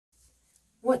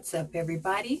What's up,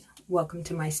 everybody? Welcome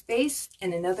to my space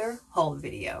and another haul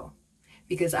video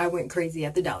because I went crazy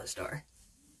at the dollar store.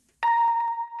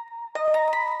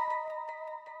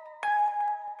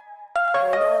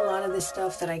 I know a lot of the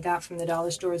stuff that I got from the dollar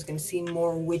store is going to seem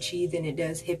more witchy than it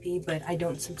does hippie, but I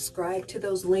don't subscribe to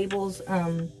those labels.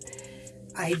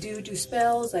 I do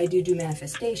spells, I do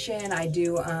manifestation, I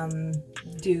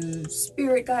do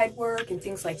spirit guide work and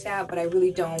things like that, but I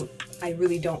really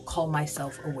don't call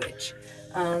myself a witch.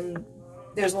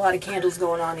 There's a lot of candles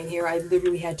going on in here. I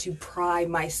literally had to pry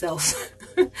myself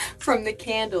from the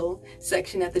candle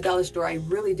section at the dollar store. I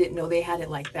really didn't know they had it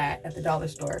like that at the dollar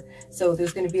store. So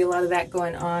there's going to be a lot of that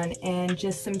going on and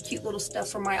just some cute little stuff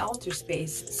for my altar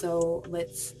space. So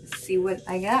let's see what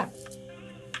I got.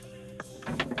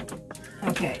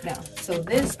 Okay, now, so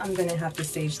this I'm going to have to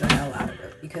sage the hell out of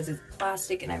it because it's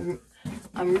plastic and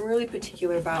I'm really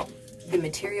particular about the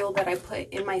material that I put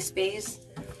in my space.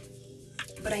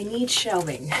 But I need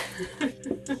shelving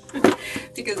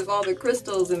because of all the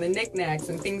crystals and the knickknacks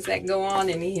and things that go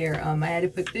on in here. I had to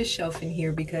put this shelf in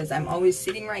here because I'm always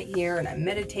sitting right here and I'm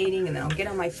meditating, and then I'll get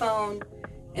on my phone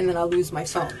and then I'll lose my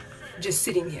phone just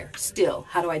sitting here still.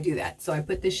 How do I do that? So I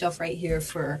put this shelf right here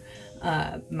for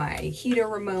my heater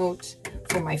remote,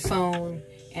 for my phone,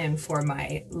 and for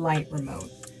my light remote.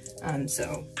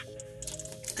 So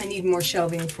I need more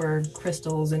shelving for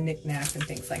crystals and knickknacks and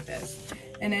things like this.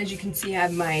 And as you can see, I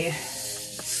have my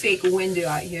fake window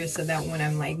out here so that when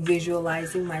I'm like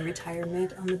visualizing my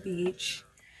retirement on the beach,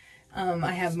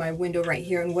 I have my window right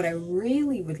here. And what I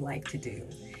really would like to do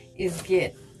is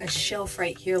get a shelf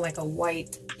right here, like a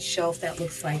white shelf that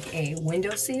looks like a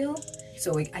windowsill,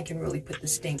 so I can really put the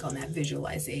stink on that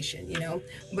visualization, you know.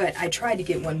 But I tried to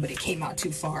get one, but it came out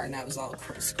too far and I was all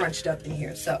scrunched up in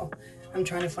here. So I'm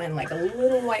trying to find like a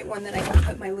little white one that I can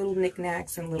put my little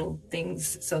knickknacks and little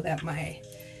things so that my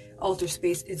altar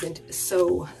space isn't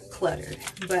so cluttered.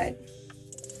 But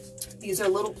these are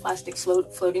little plastic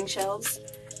floating shelves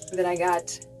that I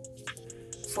got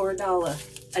for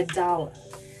 $1.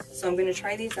 So I'm going to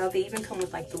try these out. They even come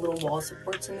with like the little wall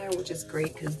supports in there, which is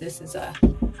great because this is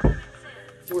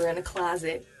we're in a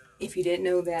closet, if you didn't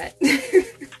know that.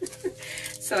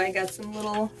 So I got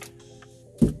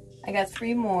I got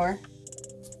 3 more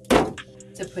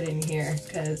to put in here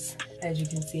because as you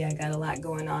can see, I got a lot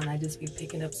going on. I just be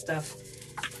picking up stuff.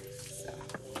 So,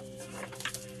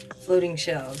 floating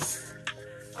shelves.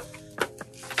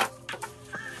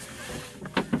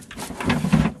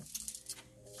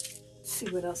 Let's see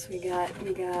what else we got.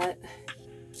 We got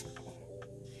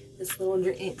this little,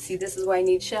 see, this is why I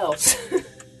need shelves.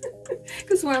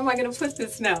 Because where am I going to put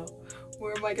this now?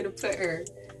 Where am I going to put her?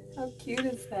 How cute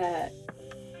is that?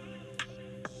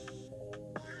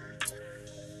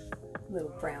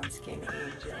 Little brown skin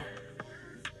angel.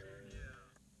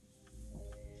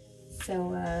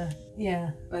 So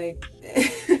yeah, like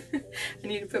I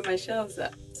need to put my shelves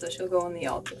up, so she'll go on the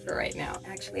altar for right now.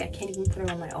 Actually, I can't even put her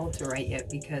on my altar right yet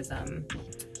because I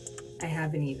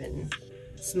haven't even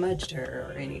smudged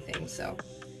her or anything, so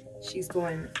she's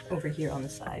going over here on the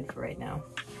side for right now.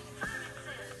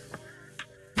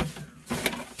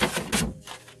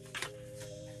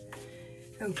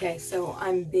 Okay, so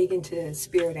I'm big into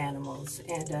spirit animals,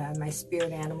 and my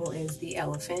spirit animal is the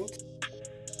elephant,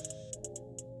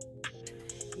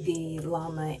 the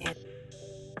llama,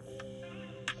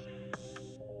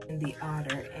 and the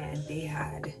otter, and they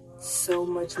had so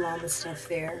much llama stuff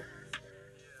there.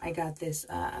 I got this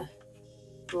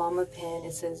llama pin.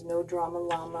 It says "No Drama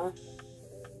Llama."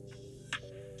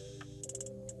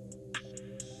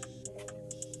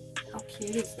 How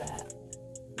cute is that?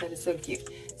 That is so cute.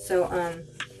 So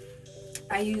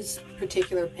I use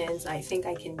particular pins. I think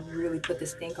I can really put the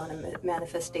stink on a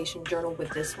manifestation journal with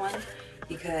this one,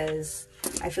 because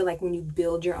I feel like when you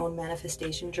build your own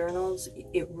manifestation journals,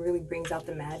 it really brings out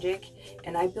the magic.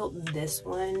 And I built this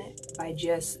one by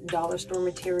just dollar store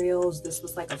materials. This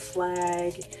was like a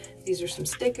flag. These are some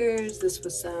stickers. This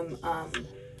was some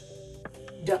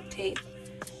duct tape.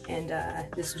 And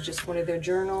this was just one of their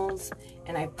journals.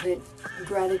 And I put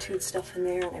gratitude stuff in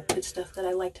there, and I put stuff that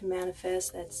I like to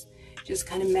manifest that's just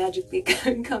kind of magically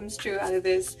comes true out of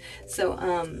this. So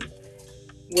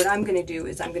what I'm going to do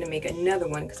is I'm going to make another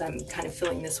one because I'm kind of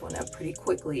filling this one up pretty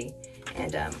quickly.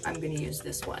 And I'm going to use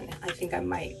this one. I think I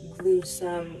might glue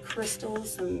some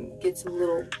crystals, get some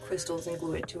little crystals and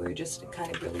glue it to her just to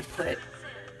kind of really put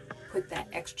that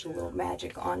extra little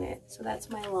magic on it. So that's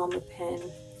my llama pen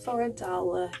for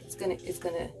 $1. It's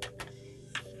gonna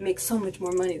make so much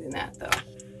more money than that though.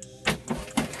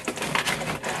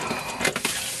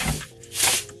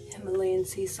 Himalayan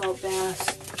sea salt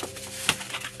bath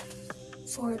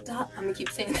for $1. I'm gonna keep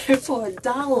saying they're for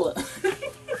 $1.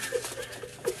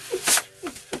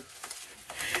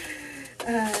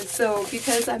 So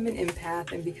because I'm an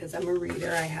empath and because I'm a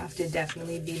reader, I have to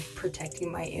definitely be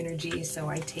protecting my energy. So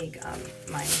I take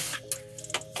my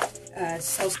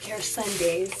self-care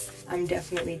Sundays. I'm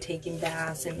definitely taking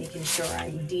baths and making sure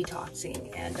I'm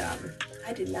detoxing. And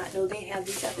I did not know they had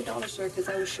these at the dollar store because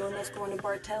I was showing us going to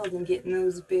Bartell's and getting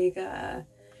those big, the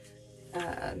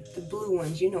blue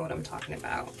ones. You know what I'm talking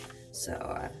about.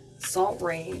 So salt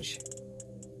range,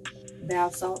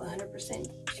 bath salt, 100%.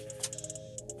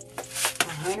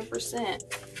 100%.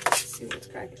 Let's see what's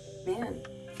cracking. Man.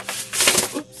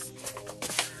 Oops.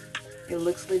 It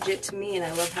looks legit to me, and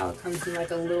I love how it comes in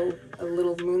like a little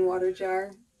moon water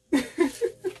jar.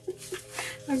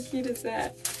 How cute is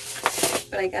that?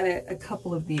 But I got a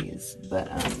couple of these.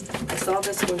 But I saw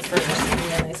this one first, and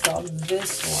then I saw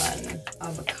this one,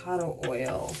 avocado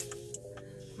oil.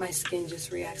 My skin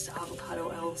just reacts to avocado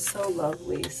oil so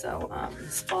lovely. So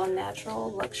Spa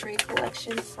Natural Luxury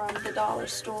Collection from the dollar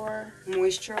store,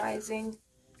 moisturizing,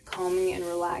 calming, and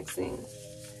relaxing.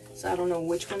 So I don't know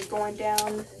which one's going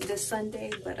down this Sunday,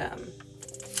 but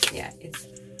yeah, it's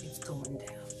going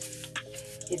down.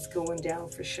 It's going down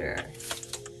for sure.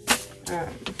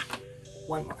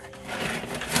 One more.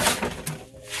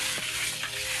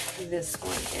 This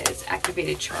one is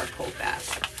activated charcoal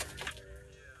bath.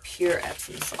 Pure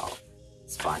Epsom salt.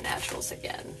 Spa Naturals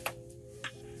again.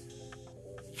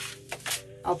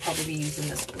 I'll probably be using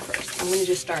this one first. I'm going to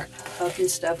just start hooking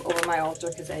stuff over my altar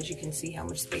because as you can see how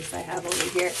much space I have over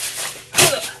here.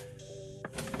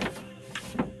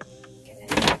 Okay.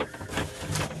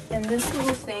 And this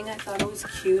little thing, I thought it was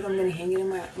cute. I'm going to hang it in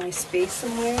my space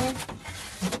somewhere.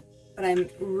 But I'm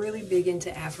really big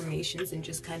into affirmations and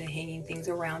just kind of hanging things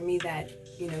around me that,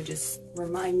 you know, just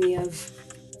remind me of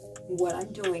what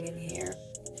I'm doing in here.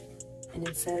 And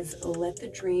it says, let the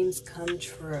dreams come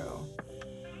true.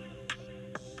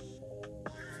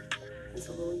 There's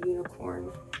a little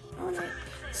unicorn on it.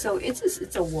 So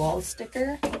it's a wall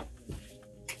sticker.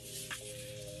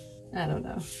 I don't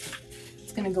know.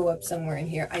 It's gonna go up somewhere in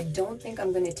here. I don't think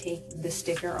I'm gonna take the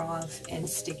sticker off and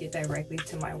stick it directly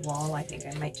to my wall. I think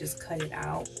I might just cut it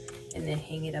out and then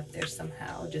hang it up there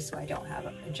somehow, just so I don't have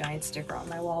a giant sticker on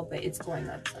my wall, but it's going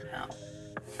up somehow.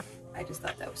 I just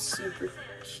thought that was super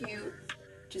cute.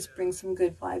 Just bring some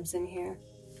good vibes in here.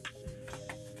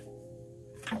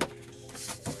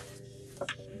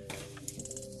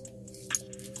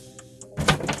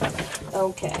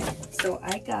 Okay, so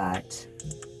I got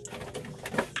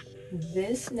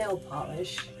this nail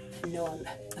polish. No,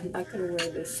 I'm not going to wear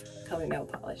this color nail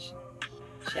polish.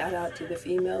 Shout out to the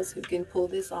females who can pull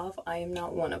this off. I am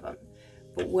not one of them.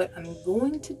 But what I'm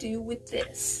going to do with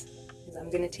this is I'm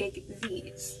going to take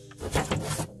these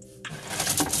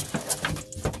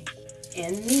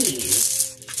and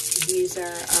these are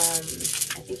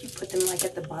I think you put them like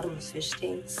at the bottom of fish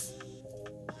tanks.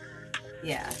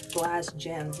 Yeah, glass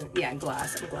gems, and yeah,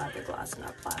 glass. I'm glad they're glass and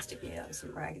not plastic. Yeah,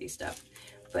 some raggedy stuff.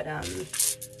 But I'm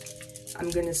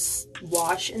gonna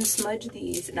wash and smudge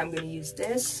these, and I'm gonna use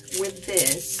this with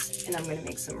this, and I'm gonna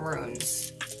make some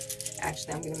runes.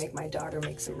 Actually, I'm gonna make my daughter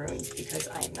make some runes because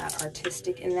I am not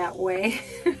artistic in that way.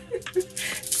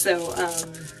 So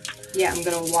yeah, I'm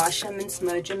gonna wash them and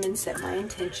smudge them and set my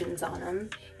intentions on them,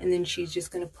 and then she's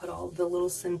just gonna put all the little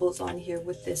symbols on here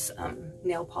with this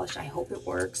nail polish. I hope it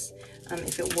works.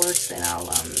 If it works, then I'll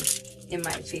in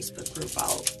my Facebook group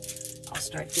I'll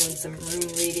start doing some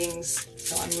rune readings.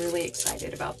 So I'm really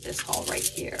excited about this haul right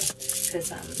here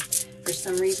because for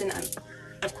some reason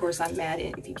of course I'm mad,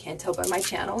 if you can't tell by my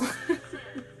channel.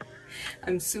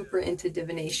 I'm super into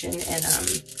divination, and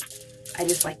I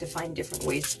just like to find different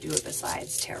ways to do it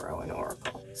besides tarot and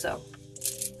oracle. So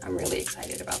I'm really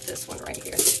excited about this one right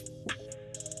here.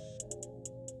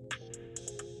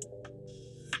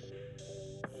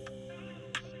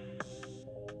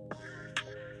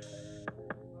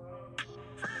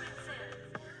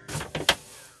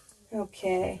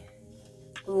 Okay,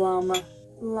 llama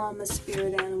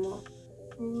spirit animal.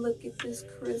 Look at this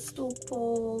crystal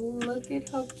bowl. Look at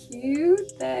how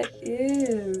cute that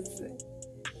is.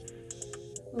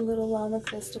 A little llama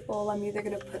crystal bowl. I'm either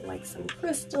going to put like some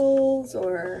crystals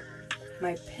or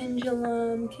my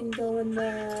pendulum can go in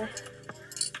there.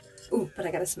 Ooh, but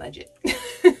I got to smudge it.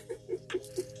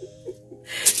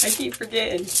 I keep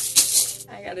forgetting.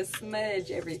 I got to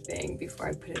smudge everything before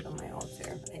I put it on my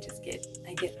altar.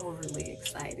 I get overly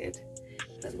excited.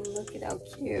 But look at how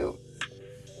cute.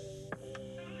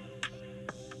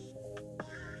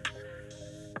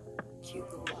 Cute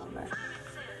little llama.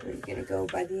 We're gonna go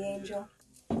by the angel.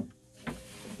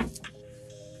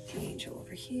 The angel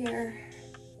over here.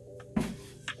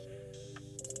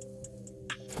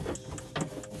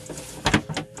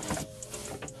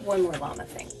 one more llama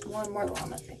thing. One more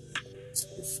llama thing.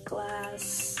 This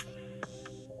glass,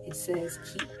 it says,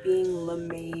 keep being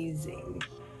amazing.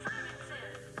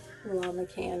 Llama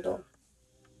candle.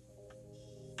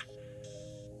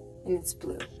 And it's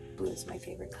blue. Blue is my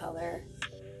favorite color.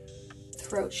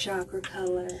 Throat chakra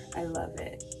color. I love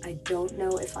it. I don't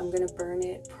know if I'm going to burn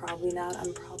it. Probably not.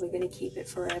 I'm probably going to keep it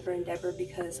forever and ever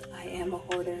because I am a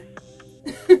hoarder.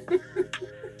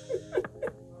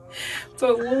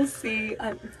 But we'll see.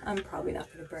 I'm probably not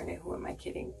going to burn it. Who am I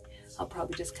kidding? I'll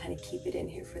probably just kind of keep it in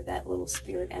here for that little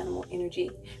spirit animal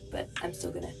energy. But I'm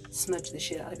still going to smudge the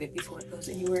shit out of it before it goes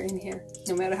anywhere in here.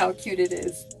 No matter how cute it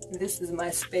is. This is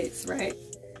my space, right?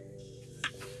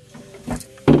 I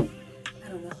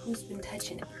don't know who's been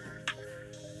touching it.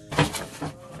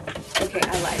 Okay,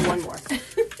 I lied. One more.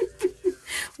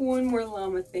 One more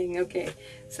llama thing. Okay,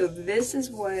 so this is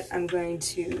what I'm going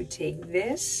to take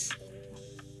this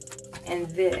and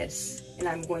this, and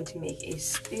I'm going to make a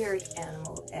spirit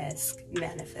animal-esque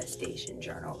manifestation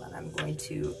journal, and I'm going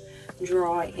to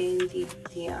draw in the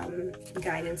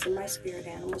guidance of my spirit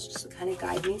animals just to kind of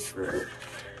guide me through,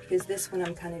 because this one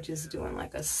I'm kind of just doing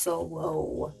like a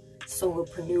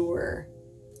solopreneur,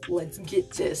 let's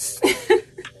get this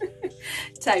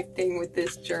type thing with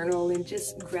this journal, and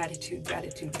just gratitude. I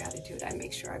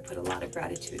make sure I put a lot of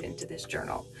gratitude into this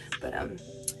journal, but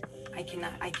I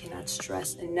cannot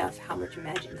stress enough how much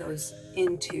magic goes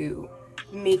into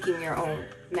making your own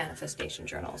manifestation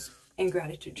journals and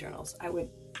gratitude journals. I would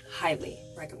highly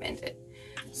recommend it.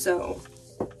 So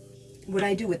what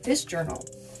I do with this journal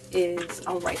is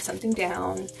I'll write something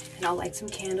down, and I'll light some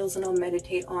candles, and I'll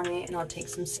meditate on it, and I'll take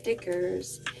some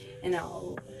stickers, and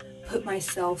I'll put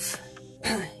myself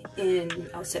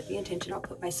I'll set the intention, I'll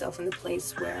put myself in the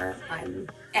place where I'm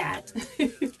at,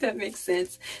 if that makes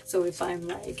sense. So if I'm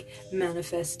like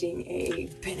manifesting a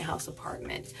penthouse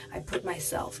apartment, I put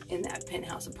myself in that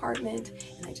penthouse apartment,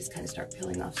 and I just kind of start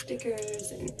peeling off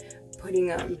stickers and putting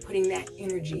that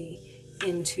energy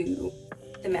into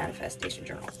the manifestation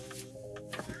journal.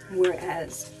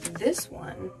 Whereas this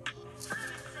one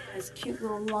has cute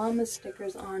little llama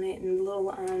stickers on it, and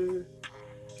little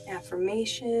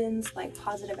affirmations, like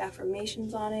positive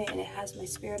affirmations on it, and it has my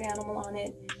spirit animal on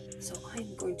it. So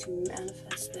I'm going to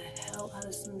manifest the hell out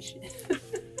of some shit.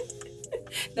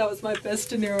 That was my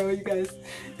best dinero, you guys.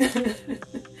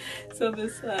 So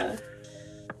this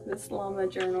llama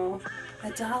journal,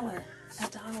 $1.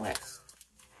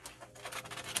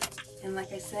 And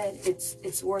like I said,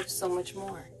 it's worth so much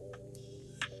more.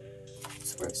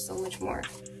 It's worth so much more.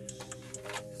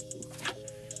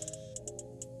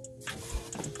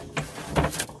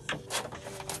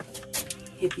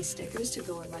 Hippie stickers to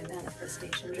go in my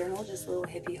manifestation journal, just little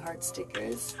hippie heart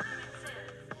stickers,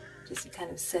 just to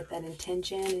kind of set that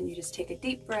intention. And you just take a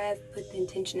deep breath, put the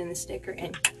intention in the sticker,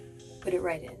 and put it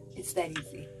right in. It's that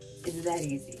easy. It's that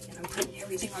easy. And I'm putting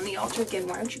everything on the altar again.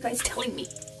 Why aren't you guys telling me?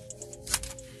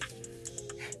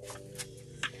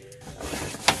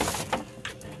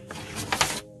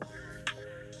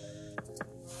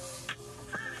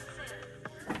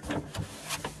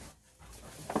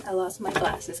 I lost my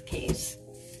glasses case,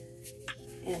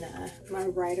 and my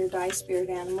ride or die spirit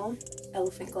animal,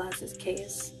 elephant glasses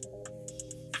case.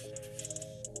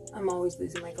 I'm always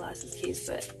losing my glasses case,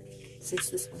 but since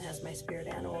this one has my spirit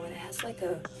animal, and it has like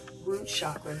a root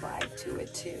chakra vibe to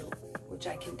it too, which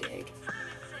I can dig.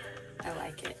 I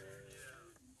like it.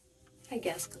 I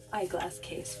guess eyeglass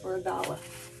case for $1.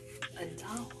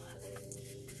 $1.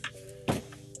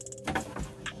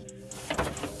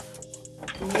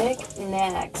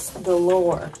 Knickknacks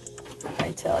galore,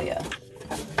 I tell ya.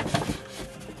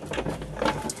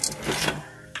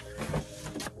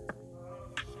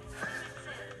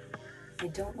 I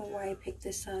don't know why I picked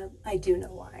this up. I do know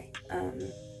why.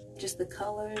 Just the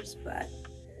colors, but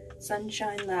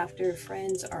sunshine, laughter,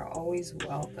 friends are always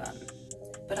welcome.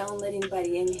 But I don't let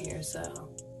anybody in here,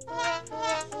 so.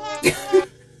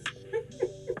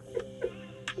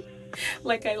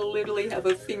 Like I literally have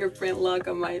a fingerprint lock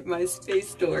on my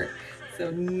space door, so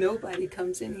nobody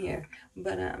comes in here.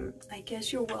 But I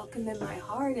guess you're welcome in my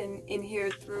heart and in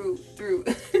here through through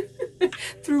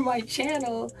my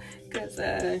channel. Cause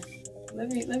let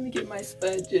me get my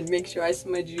smudge and make sure I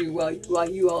smudge you while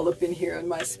you all up in here in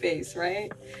my space,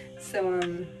 right? So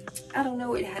I don't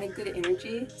know, it had a good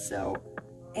energy. So,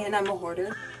 and I'm a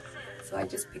hoarder, so I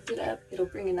just picked it up. It'll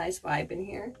bring a nice vibe in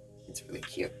here. It's really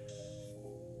cute.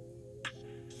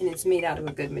 And it's made out of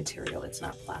a good material. It's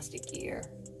not plasticky or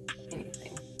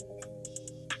anything.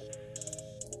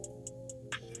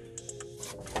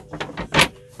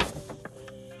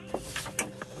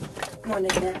 More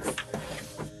knickknacks.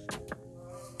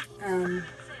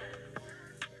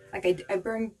 Like I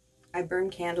burn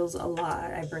candles a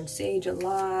lot. I burn sage a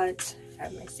lot. I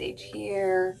have my sage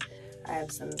here. I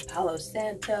have some Palo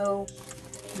Santo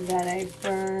that I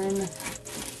burn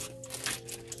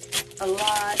a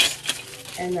lot.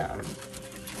 And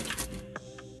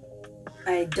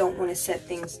I don't want to set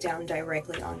things down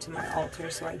directly onto my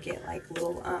altar, so I get like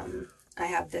little, I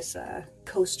have this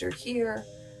coaster here,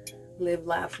 live,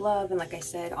 laugh, love, and like I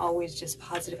said, always just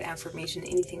positive affirmation.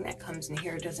 Anything that comes in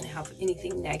here doesn't have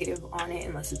anything negative on it,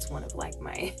 unless it's one of like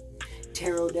my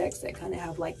tarot decks that kind of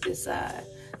have like this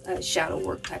shadow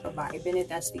work type of vibe in it.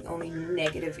 That's the only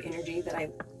negative energy that I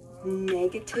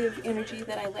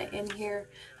let in here.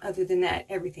 Other than that,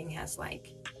 everything has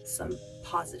like some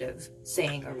positive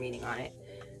saying or meaning on it.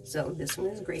 So this one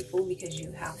is grateful because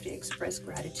you have to express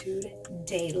gratitude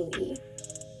daily,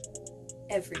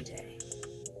 every day.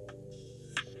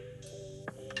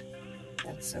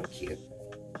 That's so cute.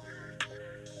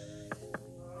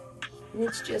 And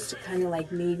it's just to kind of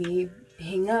like maybe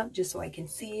hang up just so I can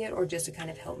see it, or just to kind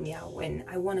of help me out when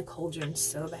I want a cauldron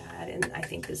so bad. And I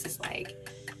think this is like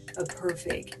a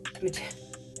perfect material.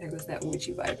 There goes that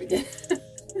witchy vibe again.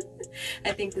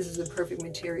 I think this is a perfect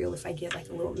material if I get like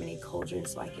a little mini cauldron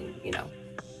so I can, you know,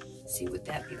 see what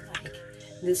that be like.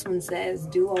 This one says,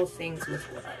 do all things with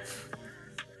love.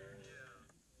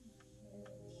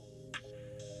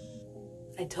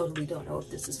 I totally don't know if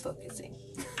this is focusing.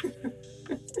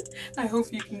 I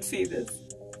hope you can see this.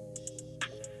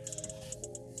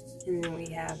 And then we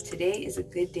have, today is a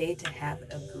good day to have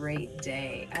a great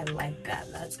day. I like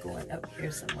that. That's going up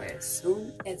here somewhere as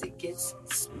soon as it gets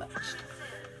smudged.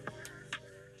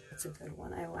 That's a good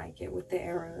one. I like it with the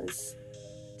arrows.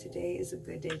 Today is a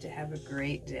good day to have a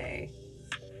great day.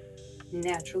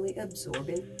 Naturally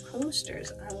absorbent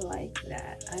coasters. I like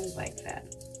that. I like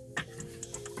that.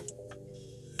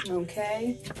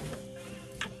 Okay.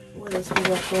 What else we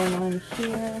got going on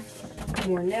here?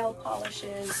 More nail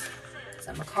polishes.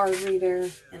 I'm a card reader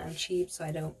and I'm cheap, so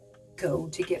I don't go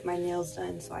to get my nails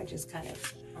done. So I just kind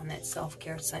of, on that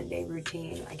self-care Sunday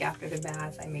routine, like after the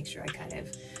bath, I make sure I kind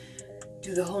of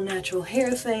do the whole natural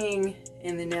hair thing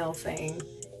and the nail thing.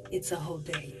 It's a whole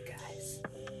day, you guys.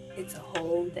 It's a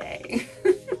whole day.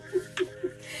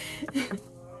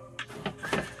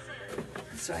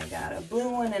 So I got a blue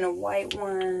one and a white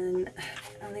one.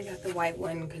 I only got the white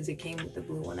one because it came with the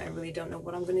blue one. I really don't know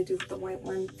what I'm going to do with the white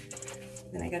one.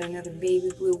 Then I got another baby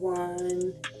blue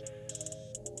one.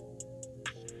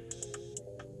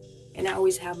 And I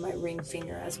always have my ring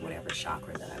finger as whatever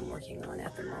chakra that I'm working on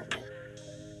at the moment.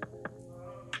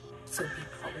 So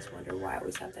people always wonder why I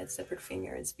always have that separate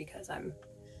finger. It's because I'm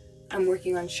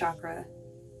working on chakra,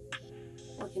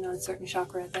 working on a certain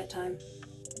chakra at that time.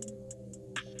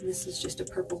 This is just a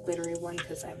purple glittery one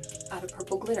because I'm out of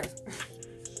purple glitter.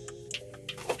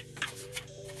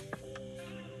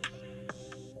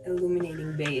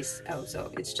 Illuminating base. Oh,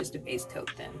 so it's just a base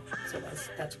coat then. So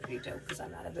that's pretty dope because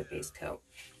I'm out of a base coat.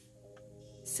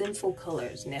 Sinful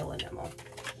colors, nail enamel.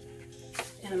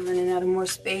 And I'm running out of more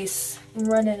space. I'm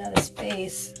running out of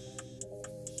space.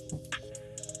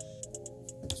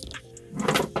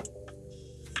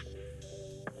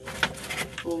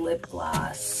 Lip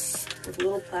gloss with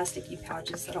little plasticky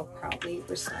pouches that I'll probably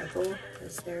recycle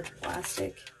because they're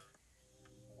plastic.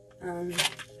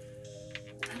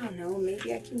 I don't know,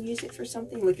 maybe I can use it for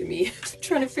something. Look at me,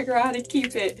 trying to figure out how to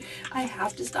keep it. I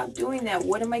have to stop doing that.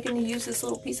 What am I going to use this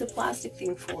little piece of plastic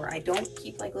thing for? I don't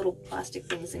keep like little plastic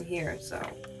things in here, so.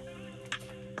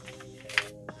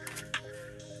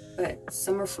 But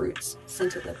Summer Fruits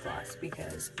scented lip gloss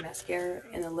because mascara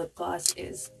and the lip gloss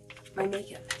is my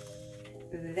makeup.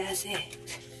 That's it.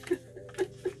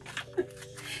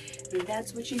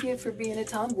 That's what you get for being a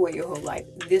tomboy your whole life.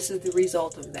 This is the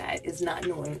result of that, is not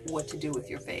knowing what to do with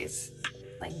your face.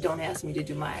 Like, don't ask me to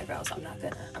do my eyebrows. I'm not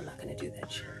gonna do that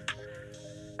shit.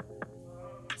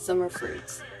 Summer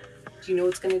Fruits. Do you know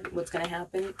what's gonna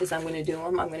happen? Is I'm gonna do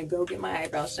them. I'm gonna go get my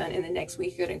eyebrows done, and the next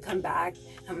week you're gonna come back.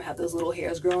 I'm gonna have those little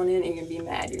hairs growing in, and you're gonna be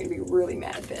mad. You're gonna be really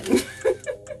mad then,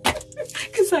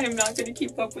 because I am not gonna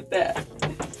keep up with that.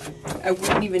 I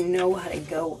wouldn't even know how to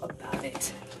go about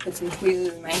it. Put some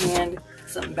tweezers in my hand,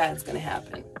 something bad's gonna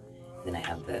happen. Then I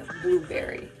have the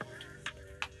blueberry.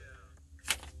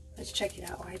 Let's check it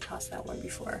out. I tossed that one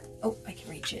before. Oh, I can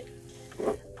reach it.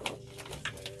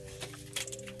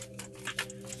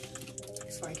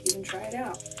 So I can even try it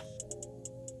out.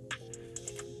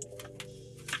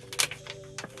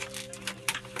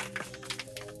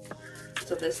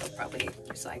 So this I'll probably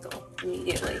recycle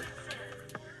immediately.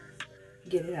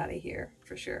 Get it out of here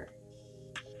for sure.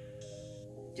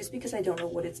 just because I don't know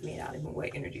what it's made out of and what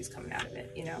energy is coming out of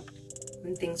it, you know?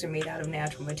 When things are made out of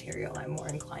natural material, I'm more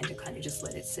inclined to kind of just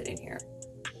let it sit in here.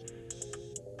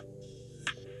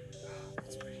 Oh,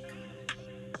 that's pretty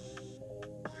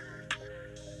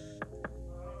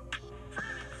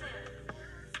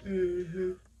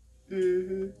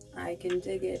good. I can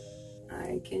dig it.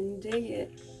 I can dig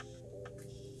it.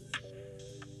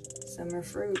 Summer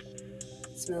fruit.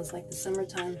 It smells like the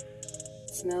summertime. It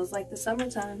smells like the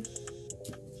summertime.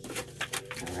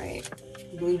 All right,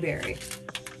 blueberry.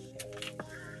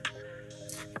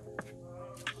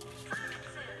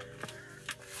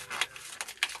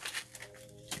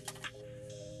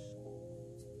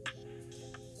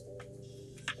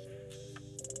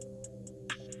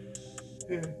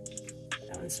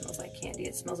 That one smells like candy.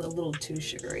 It smells a little too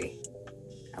sugary.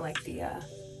 I like the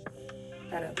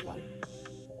that other one.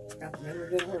 I forgot the name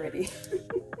of it already.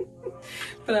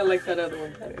 But I like that other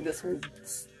one better. This one,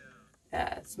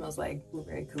 it smells like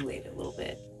blueberry Kool-Aid a little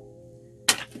bit.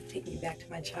 Take me back to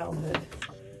my childhood.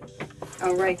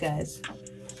 All right, guys.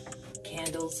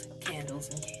 Candles, candles,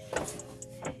 and candles.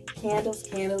 Candles,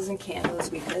 candles, and candles,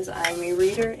 because I'm a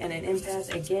reader and an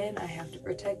empath. Again, I have to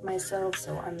protect myself,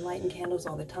 so I'm lighting candles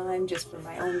all the time just for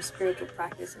my own spiritual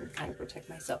practice and kind of protect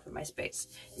myself and my space.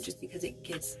 And just because it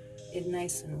gets it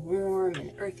nice and warm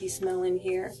and earthy smell in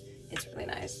here, it's really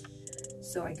nice.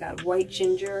 So I got white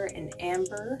ginger and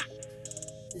amber,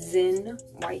 Zen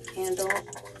white candle.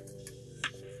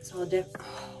 So oh my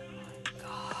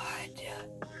God.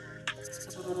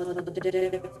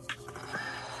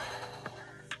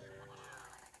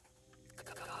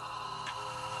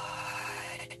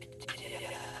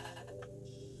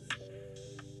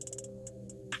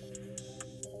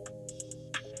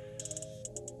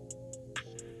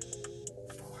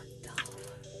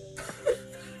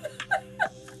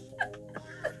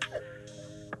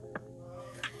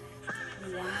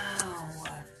 Wow,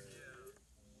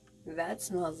 that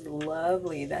smells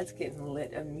lovely. That's getting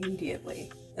lit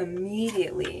immediately.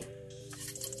 Immediately.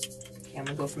 Okay, I'm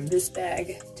gonna go from this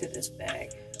bag to this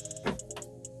bag.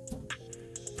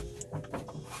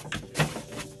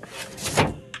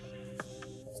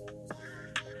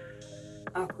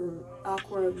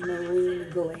 Aquamarine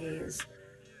glaze.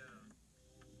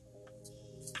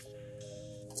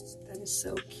 That is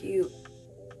so cute.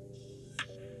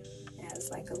 It has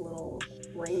like a little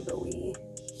rainbowy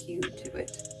hue to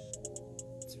it.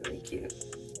 It's really cute.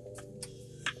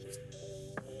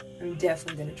 I'm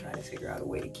definitely going to try to figure out a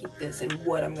way to keep this and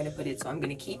what I'm going to put it. So I'm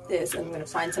going to keep this and I'm going to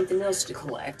find something else to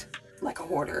collect, like a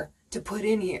hoarder, to put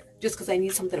in here, just because I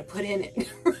need something to put in it.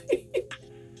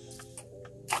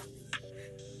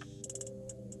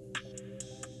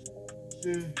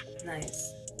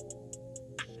 Nice.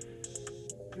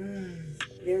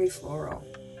 Very floral.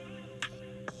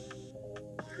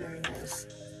 Very nice.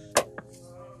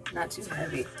 Not too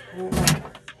heavy. I don't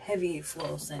like heavy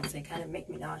floral scents. They kind of make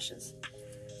me nauseous.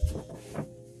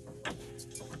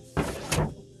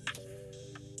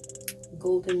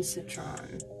 Golden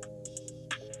citron.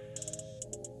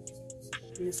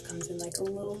 And this comes in like a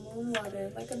little moon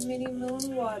water, like a mini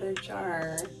moon water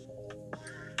jar.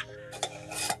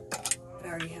 But I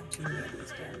already have too many of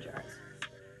these damn jars.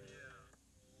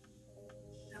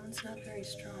 That one's not very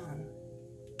strong.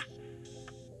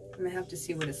 I'm gonna have to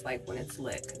see what it's like when it's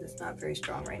lit, because it's not very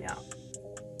strong right now.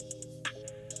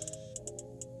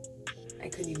 I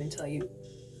couldn't even tell you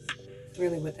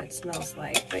really what that smells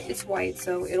like, but it's white,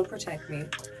 so it'll protect me.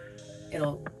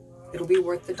 It'll be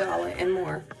worth the $1 and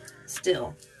more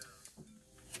still.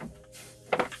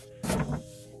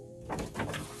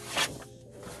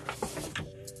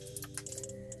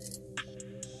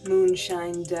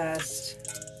 Moonshine dust.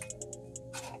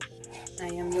 I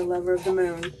am the lover of the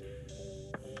moon.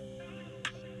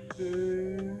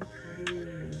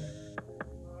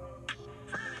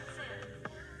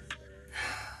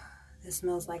 This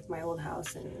smells like my old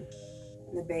house in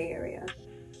the Bay Area.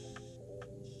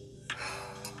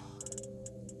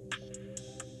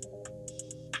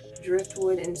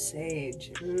 Driftwood and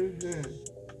sage.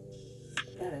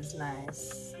 That is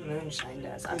nice. Moonshine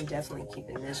dust. I'm definitely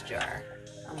keeping this jar.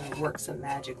 I'm gonna work some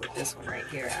magic with this one right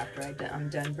here after I'm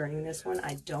done burning this one.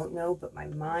 I don't know, but my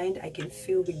mind, I can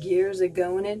feel the gears are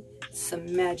going in.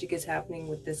 Some magic is happening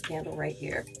with this candle right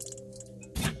here.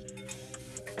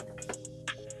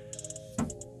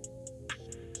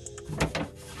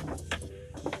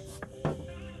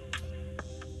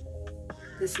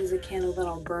 This is a candle that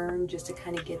I'll burn just to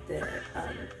kind of get the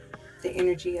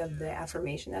energy of the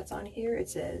affirmation that's on here. It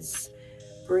says,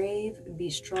 brave, be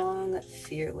strong,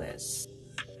 fearless.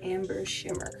 Amber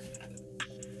shimmer.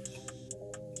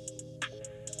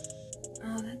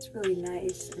 Oh, that's really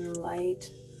nice and light.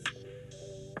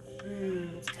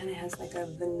 has like a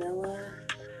vanilla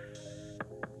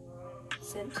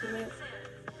scent to it.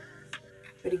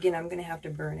 But again, I'm gonna have to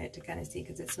burn it to kind of see,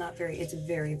 because it's not very, it's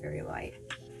very, very light.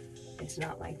 It's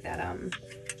not like that,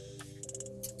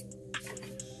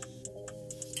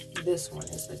 this one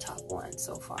is the top one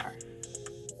so far.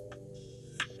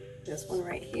 This one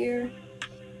right here.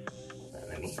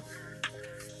 Let me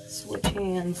switch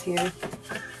hands here.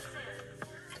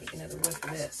 Take another whiff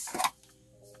of this.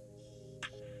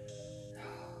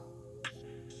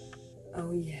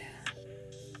 Oh yeah,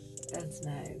 that's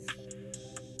nice.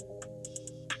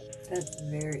 That's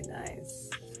very nice.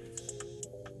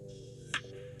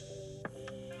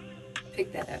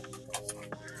 Pick that up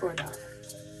for $1.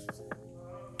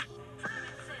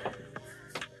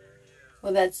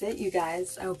 Well, that's it, you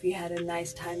guys. I hope you had a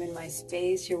nice time in my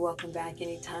space. You're welcome back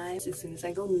anytime. As soon as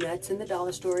I go nuts in the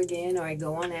dollar store again, or I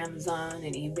go on Amazon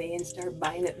and eBay and start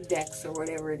buying up decks or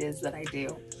whatever it is that I do.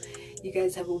 You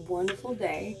guys have a wonderful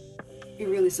day. It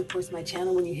really supports my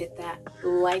channel when you hit that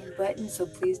like button, so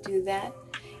please do that.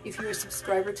 If you're a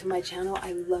subscriber to my channel,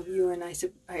 I love you and I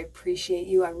appreciate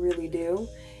you. I really do.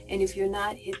 And if you're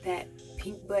not, hit that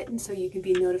pink button so you can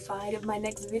be notified of my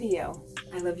next video.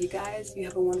 I love you guys. You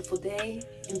have a wonderful day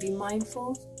and be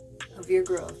mindful of your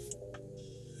growth.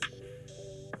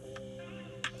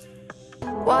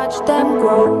 Watch them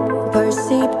grow,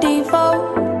 perceive,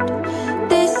 devote.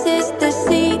 This is the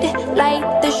seed,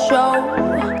 light the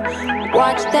show.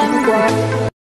 Watch them grow.